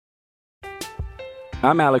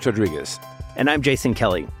I'm Alex Rodriguez. And I'm Jason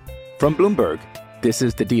Kelly. From Bloomberg, this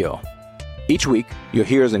is The Deal. Each week, you'll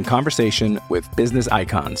hear us in conversation with business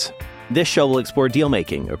icons. This show will explore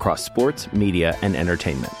deal-making across sports, media, and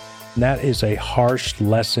entertainment. That is a harsh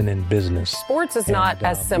lesson in business. Sports is not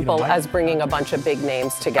as simple as bringing a bunch of big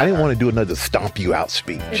names together. I didn't want to do another stomp you out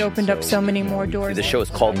speech. It opened up so many more doors. The show is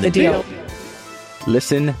called The Deal.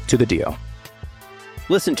 Listen to The Deal.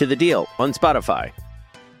 Listen to The Deal on Spotify.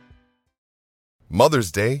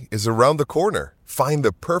 Mother's Day is around the corner. Find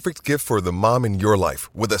the perfect gift for the mom in your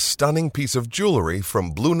life with a stunning piece of jewelry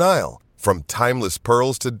from Blue Nile. From timeless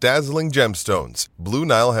pearls to dazzling gemstones, Blue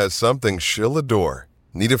Nile has something she'll adore.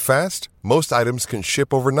 Need it fast? Most items can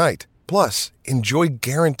ship overnight. Plus, enjoy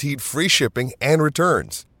guaranteed free shipping and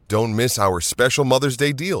returns. Don't miss our special Mother's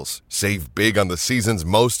Day deals. Save big on the season's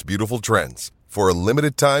most beautiful trends. For a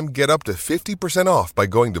limited time, get up to 50% off by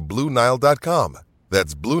going to BlueNile.com.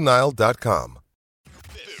 That's BlueNile.com.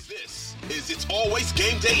 This is It's Always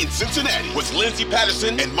Game Day in Cincinnati with Lindsey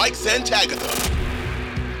Patterson and Mike Santagata.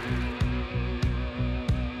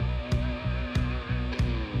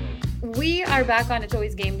 We are back on It's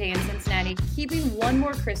Always Game Day in Cincinnati, keeping one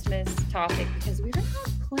more Christmas topic because we're going to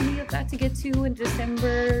have plenty of that to get to in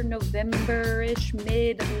December, November-ish,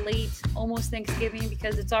 mid, late, almost Thanksgiving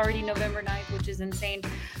because it's already November 9th, which is insane.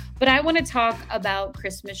 But I want to talk about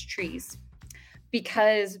Christmas trees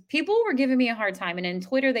because people were giving me a hard time. And in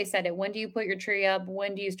Twitter, they said it. When do you put your tree up?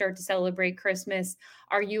 When do you start to celebrate Christmas?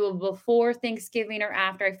 Are you a before Thanksgiving or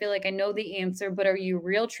after? I feel like I know the answer, but are you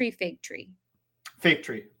real tree, fake tree? Fake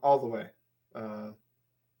tree all the way. I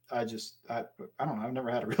don't know. I've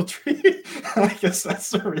never had a real tree. I guess that's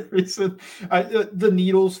the reason. The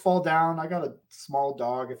needles fall down. I got a small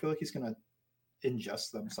dog. I feel like he's going to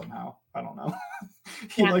ingest them somehow. I don't know.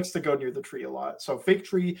 He likes to go near the tree a lot. So fake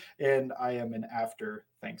tree, and I am an after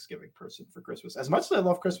Thanksgiving person for Christmas. As much as I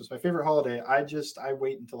love Christmas, my favorite holiday, I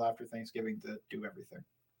wait until after Thanksgiving to do everything.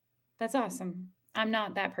 That's awesome. I'm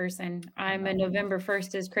not that person. I'm a November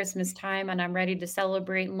 1st is Christmas time and I'm ready to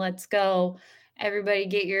celebrate and let's go. Everybody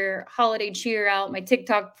get your holiday cheer out. My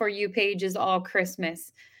TikTok For You page is all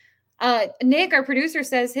Christmas. Nick, our producer,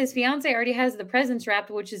 says his fiance already has the presents wrapped,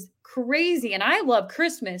 which is crazy. And I love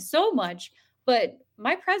Christmas so much, but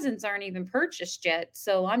my presents aren't even purchased yet.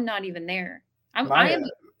 So I'm not even there.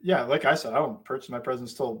 Yeah, like I said, I don't purchase my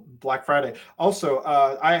presents till Black Friday. Also,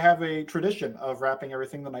 I have a tradition of wrapping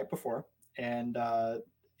everything the night before. And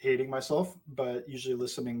hating myself, but usually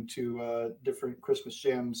listening to different Christmas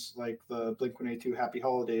jams like the Blink-182 Happy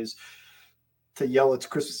Holidays to yell it's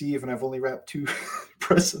Christmas Eve, and I've only wrapped 2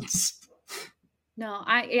 presents. No,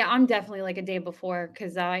 I'm definitely like a day before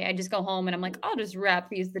because I just go home and I'm like, I'll just wrap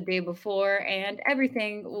these the day before and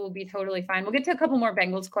everything will be totally fine. We'll get to a couple more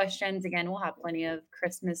Bengals questions. Again, we'll have plenty of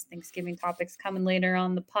Christmas, Thanksgiving topics coming later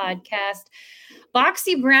on the podcast.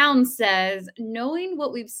 Boxy Brown says, knowing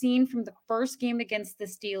what we've seen from the first game against the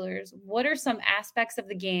Steelers, what are some aspects of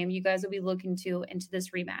the game you guys will be looking to into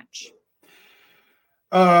this rematch?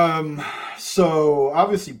 So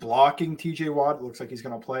obviously blocking TJ Watt looks like he's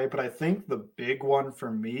going to play, but I think the big one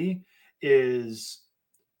for me is,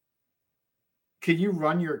 can you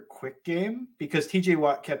run your quick game? Because TJ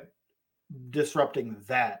Watt kept disrupting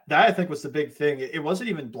that. That I think was the big thing. It wasn't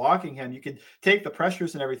even blocking him. You could take the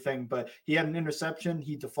pressures and everything, but he had an interception.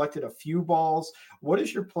 He deflected a few balls. What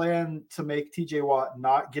is your plan to make TJ Watt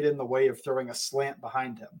not get in the way of throwing a slant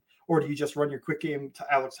behind him? Or do you just run your quick game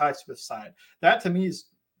to Alex Highsmith's side? That to me is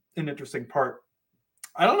an interesting part.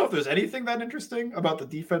 I don't know if there's anything that interesting about the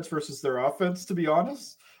defense versus their offense, to be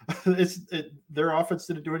honest. Their offense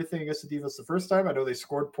didn't do anything against the defense the first time. I know they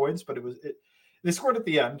scored points, but they scored at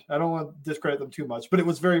the end. I don't want to discredit them too much, but it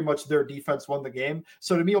was very much their defense won the game.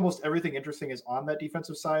 So to me, almost everything interesting is on that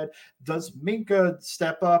defensive side. Does Minka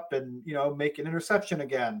step up and, make an interception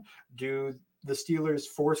again? Do the Steelers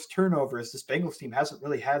force turnovers? This Bengals team hasn't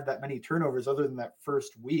really had that many turnovers other than that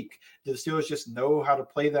first week. Do the Steelers just know how to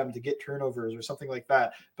play them to get turnovers or something like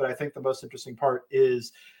that? But I think the most interesting part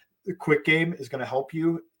is the quick game is going to help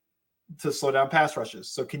you to slow down pass rushes.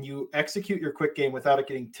 So can you execute your quick game without it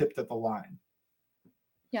getting tipped at the line?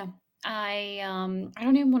 Yeah. I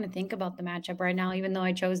don't even want to think about the matchup right now, even though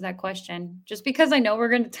I chose that question, just because I know we're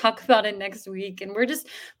going to talk about it next week and we're just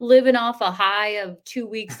living off a high of 2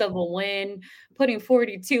 weeks of a win, putting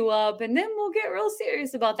 42 up, and then we'll get real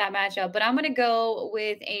serious about that matchup. But I'm going to go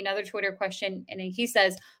with another Twitter question. And he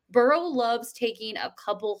says, Burrow loves taking a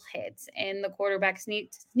couple hits and the quarterback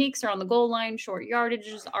sneaks are on the goal line. Short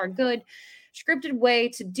yardages are good. Scripted way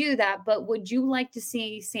to do that. But would you like to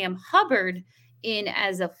see Sam Hubbard in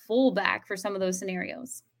as a fullback for some of those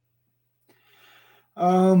scenarios?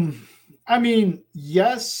 I mean,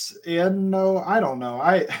 yes and no. I don't know.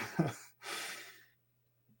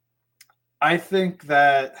 I think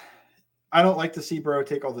that I don't like to see Burrow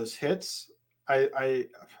take all those hits. I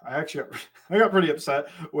actually I got pretty upset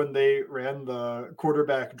when they ran the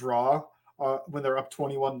quarterback draw when they're up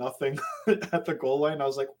 21-0 at the goal line. I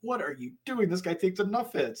was like, what are you doing? This guy takes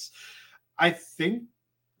enough hits. I think,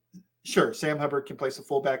 sure, Sam Hubbard can place a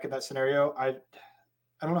fullback in that scenario. I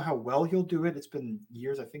don't know how well he'll do it. It's been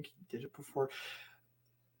years. I think he did it before.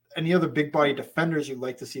 Any other big body defenders you'd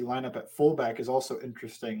like to see line up at fullback is also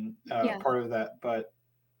interesting part of that. But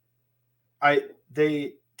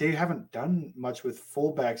they haven't done much with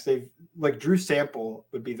fullbacks. They've like Drew Sample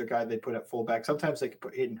would be the guy they put at fullback. Sometimes they could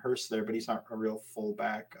put Hayden Hurst there, but he's not a real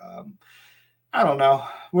fullback. I don't know.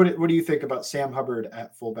 What do you think about Sam Hubbard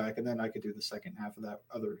at fullback? And then I could do the second half of that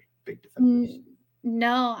other big defenders.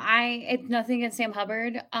 No, it's nothing against Sam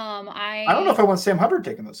Hubbard. I don't know if I want Sam Hubbard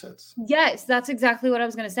taking those hits. Yes, that's exactly what I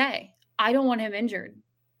was going to say. I don't want him injured.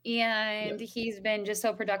 And he's been just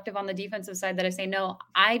so productive on the defensive side that I say, no,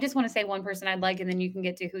 I just want to say one person I'd like, and then you can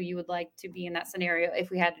get to who you would like to be in that scenario if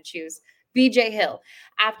we had to choose. BJ Hill.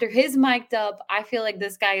 After his mic'd up, I feel like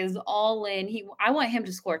this guy is all in. I want him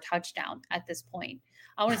to score a touchdown at this point.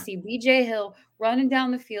 I want to see BJ Hill running down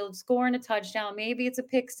the field, scoring a touchdown. Maybe it's a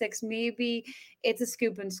pick six. Maybe it's a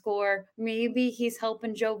scoop and score. Maybe he's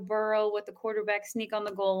helping Joe Burrow with the quarterback sneak on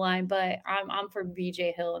the goal line. But I'm for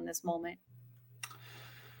BJ Hill in this moment.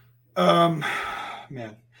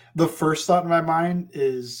 Man, the first thought in my mind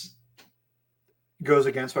goes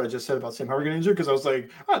against what I just said about Sam Hubbard getting injured, because I was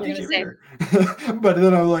like, DJ Reader. But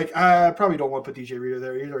then I was like, I probably don't want to put DJ Reader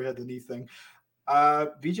there. He already had the knee thing.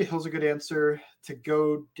 BJ Hill's a good answer. To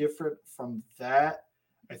go different from that,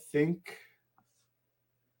 I think,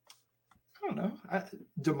 I don't know.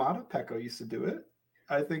 D'Amato Pecco used to do it.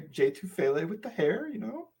 I think J. Tufele with the hair,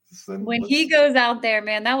 When he goes out there,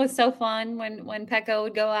 man, that was so fun. When Pecco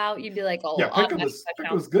would go out, you'd be like, oh, yeah,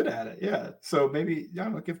 Pecco was good at it. Yeah. So maybe,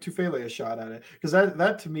 give Tufele a shot at it. Because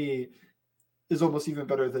that to me is almost even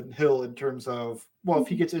better than Hill in terms of, well, if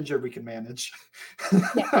he gets injured, we can manage.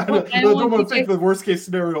 Yeah. I don't want to think the worst case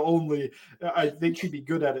scenario only. I think he'd be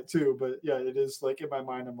good at it too. But yeah, it is like in my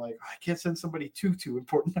mind, I'm like, I can't send somebody too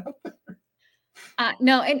important out there.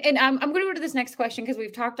 No, and I'm going to go to this next question because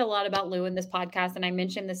we've talked a lot about Lou in this podcast, and I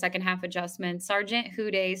mentioned the second half adjustment. Sergeant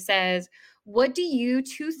Hude says, what do you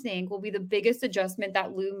two think will be the biggest adjustment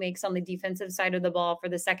that Lou makes on the defensive side of the ball for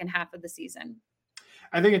the second half of the season?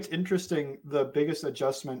 I think it's interesting. The biggest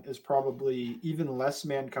adjustment is probably even less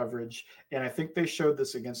man coverage, and I think they showed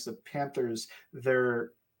this against the Panthers.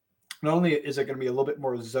 Not only is it going to be a little bit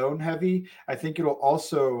more zone heavy, I think it'll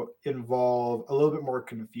also involve a little bit more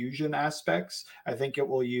confusion aspects. I think it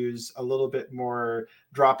will use a little bit more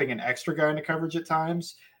dropping an extra guy into coverage at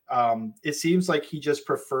times. It seems like he just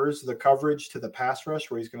prefers the coverage to the pass rush,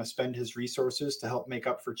 where he's going to spend his resources to help make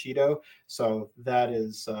up for Cheeto. So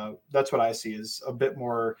that's what I see, is a bit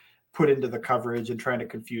more put into the coverage and trying to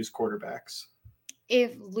confuse quarterbacks.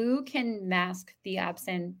 If Lou can mask the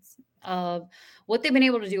absence of what they've been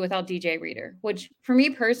able to do without DJ Reader, which for me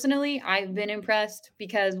personally, I've been impressed,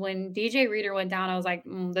 because when DJ Reader went down, I was like,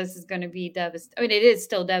 this is going to be devastating. I mean, it is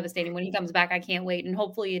still devastating. When he comes back, I can't wait. And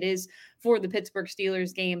hopefully it is for the Pittsburgh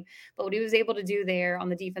Steelers game. But what he was able to do there on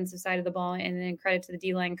the defensive side of the ball, and then credit to the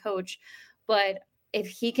D-line coach. But if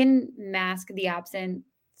he can mask the absence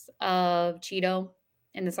of Cheeto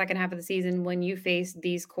in the second half of the season, when you face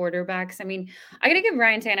these quarterbacks, I mean, I got to give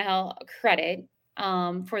Ryan Tannehill credit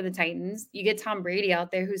for the Titans. You get Tom Brady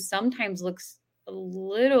out there, who sometimes looks a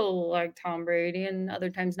little like Tom Brady and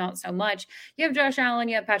other times not so much. You have Josh Allen,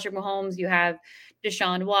 you have Patrick Mahomes, you have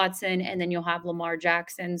Deshaun Watson, and then you'll have Lamar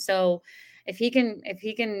Jackson. So if he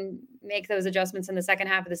can make those adjustments in the second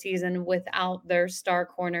half of the season without their star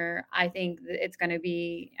corner, I think it's going to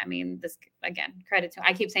be, I mean, this, again, credit to,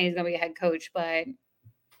 I keep saying he's going to be a head coach, but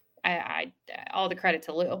I all the credit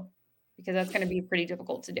to Lou, because that's going to be pretty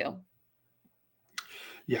difficult to do.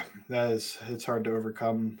 Yeah, it's hard to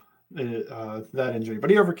overcome that injury,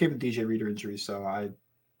 but he overcame the DJ Reader injury, so I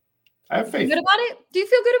have faith. Good about it? Do you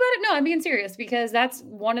feel good about it? No, I'm being serious, because that's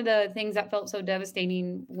one of the things that felt so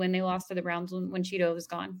devastating when they lost to the Browns when Cheeto was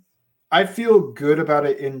gone. I feel good about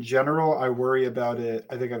it in general. I worry about it,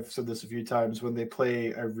 I think I've said this a few times, when they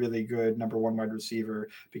play a really good number one wide receiver,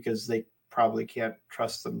 because they probably can't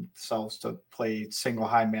trust themselves to play single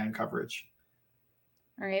high man coverage.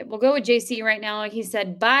 All right, we'll go with JC right now. He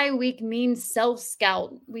said, bye week means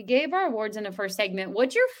self-scout. We gave our awards in the first segment.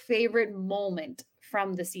 What's your favorite moment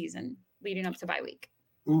from the season leading up to bye week?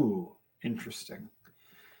 Ooh, interesting.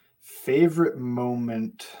 Favorite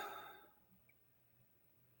moment.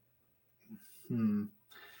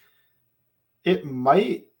 It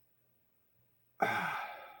might.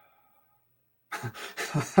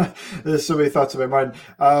 There's so many thoughts in my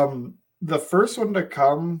mind. The first one to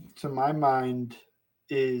come to my mind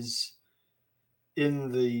is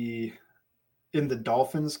in the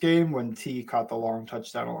Dolphins game when T caught the long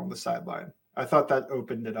touchdown along the sideline. I thought that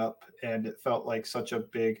opened it up, and it felt like such a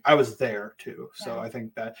big. I was there too, so I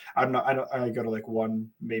think that I go to like 1,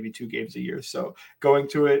 maybe 2 games a year. So going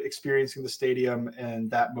to it, experiencing the stadium,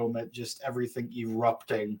 and that moment, just everything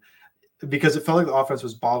erupting, because it felt like the offense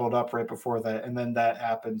was bottled up right before that, and then that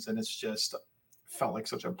happens, and it's just felt like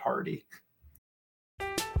such a party.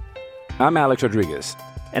 I'm Alex Rodriguez.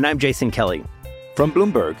 And I'm Jason Kelly. From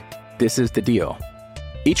Bloomberg, this is The Deal.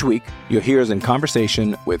 Each week, you'll hear us in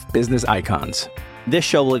conversation with business icons. This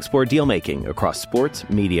show will explore deal-making across sports,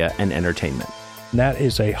 media, and entertainment. That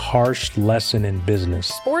is a harsh lesson in business.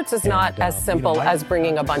 Sports is not as simple as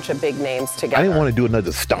bringing a bunch of big names together. I didn't want to do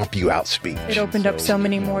another stomp you out speech. It opened up so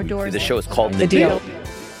many more doors. The show is called The Deal.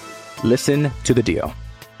 Listen to The Deal.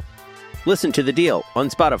 Listen to The Deal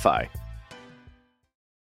on Spotify.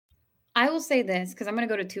 I will say this because I'm going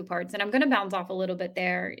to go to 2 parts, and I'm going to bounce off a little bit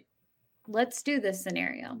there. Let's do this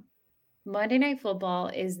scenario. Monday Night Football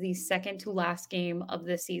is the second to last game of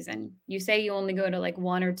the season. You say you only go to like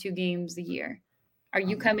 1 or 2 games a year. Are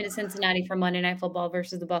you coming to Cincinnati for Monday Night Football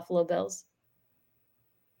versus the Buffalo Bills?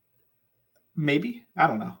 Maybe. I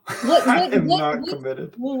don't know. I'm not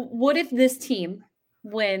committed. What if this team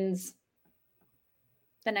wins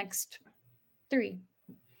the next 3?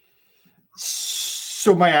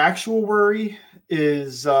 So my actual worry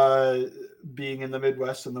is being in the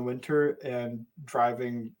Midwest in the winter and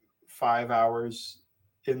driving 5 hours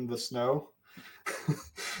in the snow.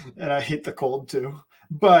 And I hate the cold too.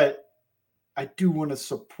 But I do want to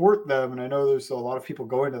support them. And I know there's a lot of people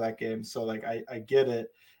going to that game. So like I get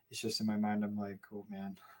it. It's just in my mind, I'm like, oh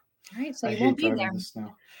man. All right, so I you hate won't be driving there. in the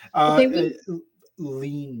snow. Okay,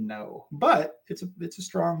 Lean no. But it's a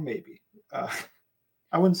strong maybe.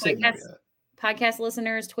 I wouldn't say no yet. Podcast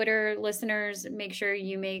listeners, Twitter listeners, make sure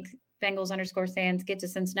you make Bengals_fans get to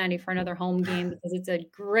Cincinnati for another home game because it's a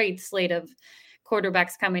great slate of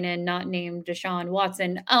quarterbacks coming in, not named Deshaun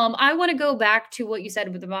Watson. I want to go back to what you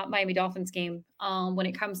said with the Miami Dolphins game when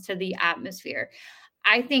it comes to the atmosphere.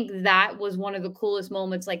 I think that was one of the coolest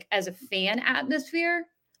moments, like as a fan atmosphere.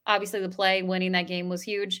 Obviously, the play, winning that game was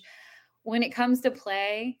huge. When it comes to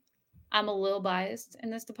play, I'm a little biased in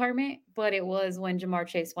this department, but it was when Jamar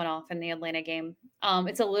Chase went off in the Atlanta game.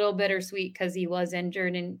 It's a little bittersweet because he was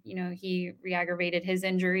injured and, he re-aggravated his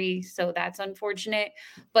injury. So that's unfortunate,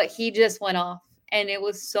 but he just went off and it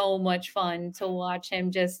was so much fun to watch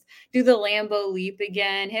him just do the Lambeau leap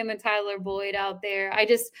again, him and Tyler Boyd out there.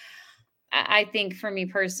 I think for me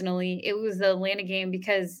personally, it was the Atlanta game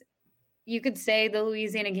because you could say the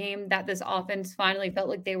Louisiana game that this offense finally felt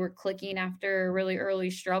like they were clicking after a really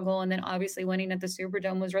early struggle. And then obviously winning at the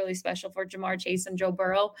Superdome was really special for Jamar Chase and Joe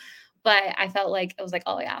Burrow. But I felt like it was like,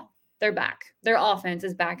 oh yeah, they're back. Their offense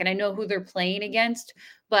is back. And I know who they're playing against,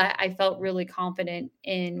 but I felt really confident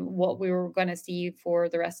in what we were going to see for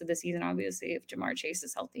the rest of the season, obviously, if Jamar Chase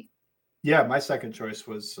is healthy. Yeah, my second choice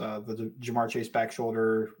was the Jamar Chase back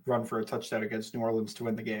shoulder run for a touchdown against New Orleans to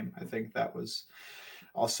win the game. I think that was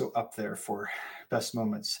also up there for best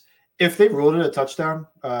moments. If they ruled it a touchdown,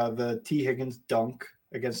 the T. Higgins dunk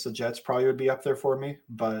against the Jets probably would be up there for me,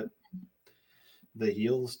 but the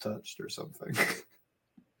heels touched or something.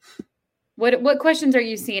 What questions are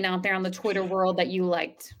you seeing out there on the Twitter world that you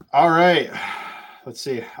liked? All right. Let's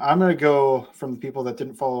see. I'm going to go from the people that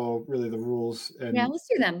didn't follow really the rules and let's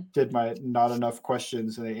do them. Did my not enough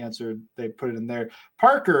questions and they put it in there.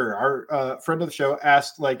 Parker, our friend of the show,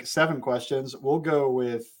 asked like 7 questions. We'll go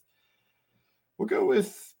with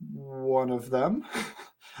one of them.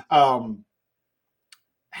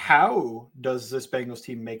 How does this Bengals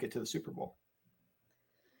team make it to the Super Bowl?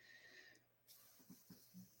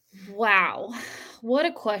 Wow. What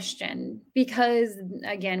a question. Because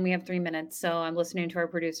again, we have 3 minutes. So I'm listening to our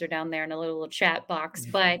producer down there in a little chat box.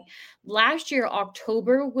 But last year,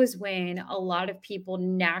 October was when a lot of people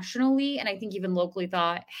nationally, and I think even locally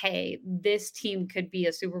thought, hey, this team could be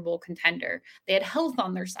a Super Bowl contender. They had health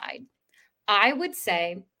on their side. I would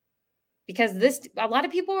say, because a lot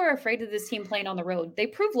of people are afraid of this team playing on the road. They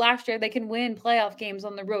proved last year they can win playoff games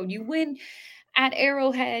on the road. You win at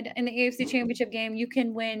Arrowhead in the AFC Championship game, you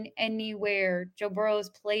can win anywhere. Joe Burrow's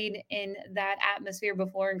played in that atmosphere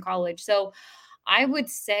before in college. So I would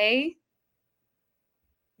say,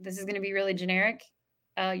 this is going to be really generic.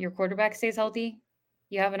 Your quarterback stays healthy.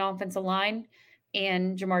 You have an offensive line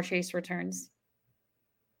and Jamar Chase returns.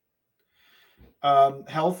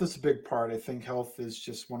 Health is a big part. I think health is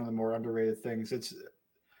just one of the more underrated things.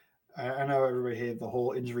 I know everybody hated the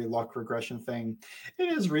whole injury luck regression thing. It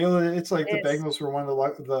is real. It's like the Bengals were one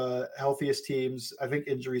of the healthiest teams. I think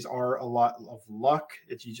injuries are a lot of luck.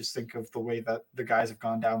 If you just think of the way that the guys have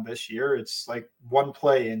gone down this year, it's like one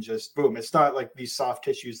play and just boom. It's not like these soft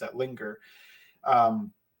tissues that linger.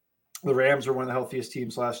 The Rams were one of the healthiest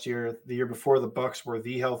teams last year. The year before, the Bucs were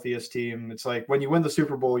the healthiest team. It's like when you win the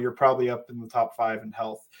Super Bowl, you're probably up in the top 5 in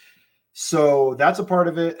health. So that's a part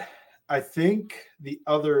of it. I think the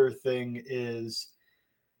other thing is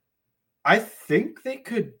I think they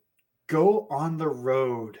could go on the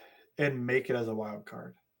road and make it as a wild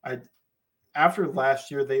card. After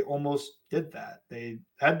last year, they almost did that. They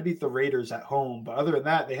had to beat the Raiders at home, but other than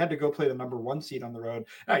that, they had to go play the number 1 seed on the road.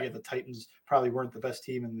 I get the Titans probably weren't the best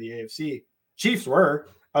team in the AFC. Chiefs were,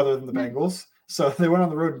 other than the Bengals. So they went on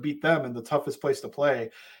the road and beat them in the toughest place to play.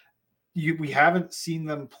 We haven't seen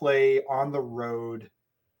them play on the road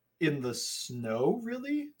in the snow,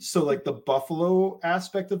 really. So like the Buffalo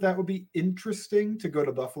aspect of that would be interesting, to go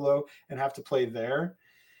to Buffalo and have to play there.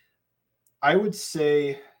 I would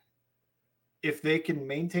say if they can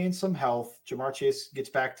maintain some health, Jamar Chase gets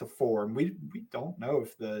back to form. We don't know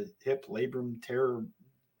if the hip labrum tear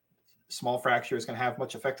small fracture is going to have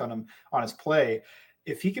much effect on him, on his play.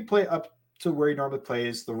 If he can play up to where he normally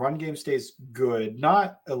plays, the run game stays good,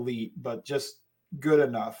 not elite, but just good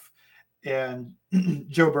enough, and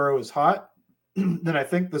Joe Burrow is hot, then I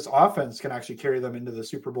think this offense can actually carry them into the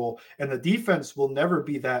Super Bowl, and the defense will never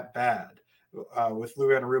be that bad with Lou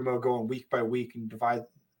Anarumo going week by week and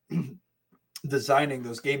designing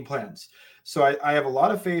those game plans. So I have a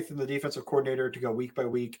lot of faith in the defensive coordinator to go week by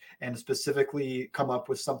week and specifically come up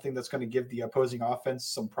with something that's going to give the opposing offense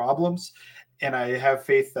some problems. And I have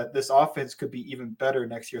faith that this offense could be even better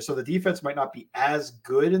next year. So the defense might not be as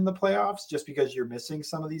good in the playoffs just because you're missing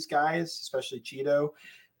some of these guys, especially Cheeto,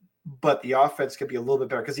 but the offense could be a little bit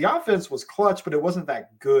better because the offense was clutch, but it wasn't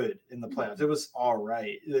that good in the playoffs. It was all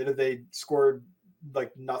right. They scored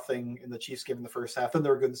like nothing in the Chiefs game in the first half, and they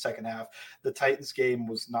were good in the second half. The Titans game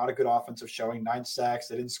was not a good offensive showing, 9 sacks.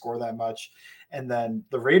 They didn't score that much. And then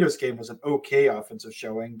the Raiders game was an okay offensive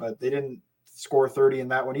showing, but they didn't score 30 in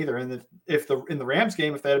that one either. And if in the Rams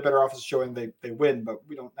game, if they had a better offensive showing, they win, but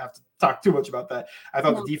we don't have to talk too much about that. I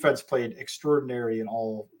thought the defense played extraordinary in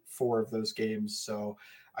all 4 of those games. So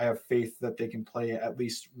I have faith that they can play at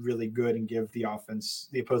least really good and give the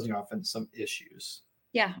opposing offense some issues.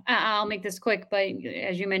 Yeah, I'll make this quick, but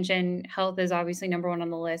as you mentioned, health is obviously number 1 on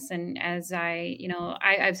the list. And as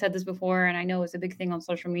I've said this before, and I know it's a big thing on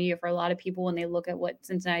social media for a lot of people when they look at what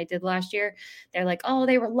Cincinnati did last year, they're like, oh,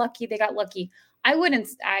 they were lucky. They got lucky. I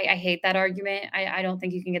hate that argument. I don't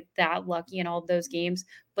think you can get that lucky in all of those games,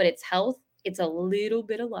 but it's health. It's a little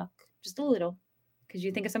bit of luck, just a little. Because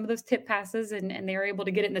you think of some of those tip passes and they were able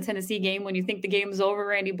to get it in the Tennessee game when you think the game's over,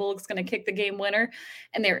 Randy Bullock's going to kick the game winner,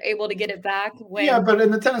 and they're able to get it back. Yeah, but in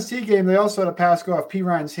the Tennessee game, they also had a pass go off P.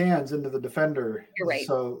 Ryan's hands into the defender. You're right.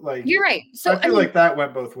 So, you're right. So I feel like that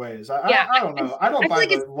went both ways. I don't know. I don't buy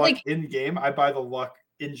the luck in game. I buy the luck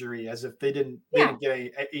injury as if they didn't get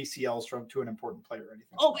any ACLs to an important player or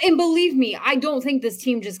anything. Oh, and believe me, I don't think this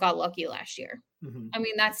team just got lucky last year. Mm-hmm. I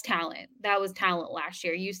mean, that's talent. That was talent last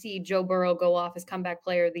year. You see Joe Burrow go off as comeback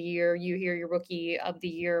player of the year. You hear your rookie of the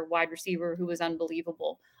year wide receiver who was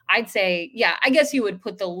unbelievable. I'd say, I guess you would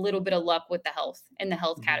put the little bit of luck with the health in the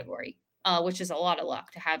health category, which is a lot of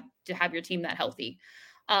luck to have your team that healthy.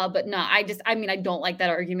 But no, I don't like that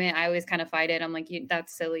argument. I always kind of fight it. I'm like,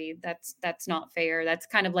 that's silly. That's not fair. That's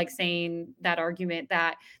kind of like saying that argument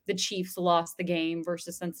that the Chiefs lost the game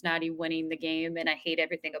versus Cincinnati winning the game. And I hate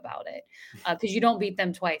everything about it because you don't beat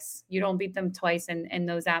them twice. You don't beat them twice in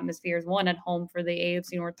those atmospheres, one at home for the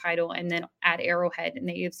AFC North title and then at Arrowhead in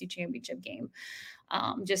the AFC Championship game.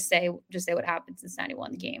 Just say what happened. Cincinnati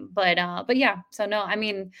won the game, but yeah. So no, I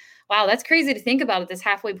mean, wow, that's crazy to think about at this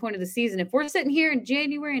halfway point of the season. If we're sitting here in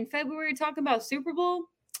January and February talking about Super Bowl,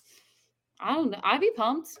 I don't know. I'd be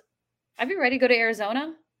pumped. I'd be ready to go to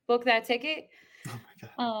Arizona, book that ticket. Oh my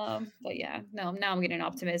God. But yeah, no, now I'm getting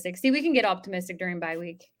optimistic. See, we can get optimistic during bye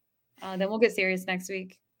week. Then we'll get serious next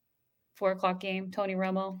week. 4:00 game, Tony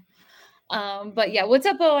Romo. But yeah, what's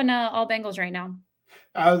up on All Bengals right now?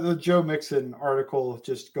 The Joe Mixon article,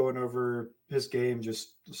 just going over his game,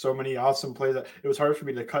 just so many awesome plays. It was hard for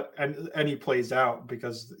me to cut any plays out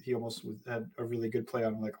because he almost had a really good play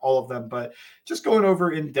on like all of them. But just going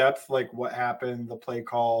over in depth, like what happened, the play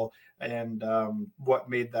call, and what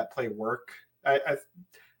made that play work. I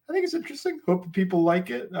think it's interesting. Hope people like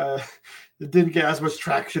it. It didn't get as much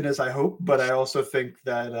traction as I hoped, but I also think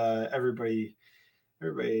that everybody,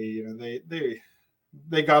 they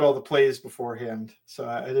they got all the plays beforehand, so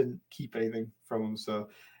I didn't keep anything from them. So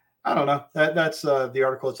I don't know. That's the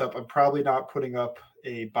article that's up. I'm probably not putting up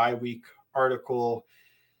a bye week article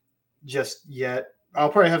just yet. I'll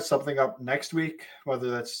probably have something up next week, whether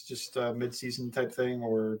that's just a mid-season type thing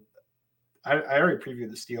or I already previewed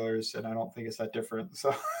the Steelers, and I don't think it's that different.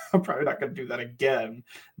 So I'm probably not going to do that again.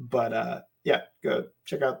 But yeah, go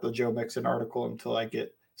check out the Joe Mixon article until I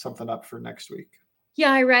get something up for next week.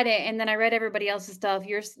 Yeah, I read it, and then I read everybody else's stuff.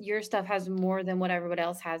 Your stuff has more than what everybody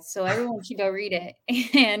else has, so everyone should go read it.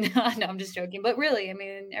 And no, I'm just joking, but really, I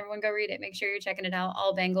mean, everyone go read it. Make sure you're checking it out.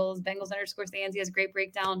 All Bengals _Sands. He has a great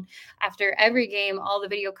breakdown after every game, all the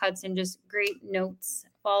video cuts and just great notes.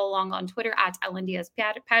 Follow along on Twitter at LNDS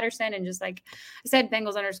Patterson, and just like I said,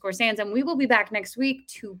 Bengals _Sands. And we will be back next week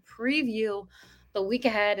to preview the week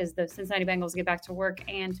ahead as the Cincinnati Bengals get back to work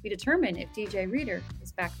and to be determined if DJ Reader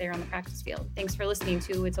is back there on the practice field. Thanks for listening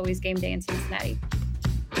to It's Always Game Day in Cincinnati.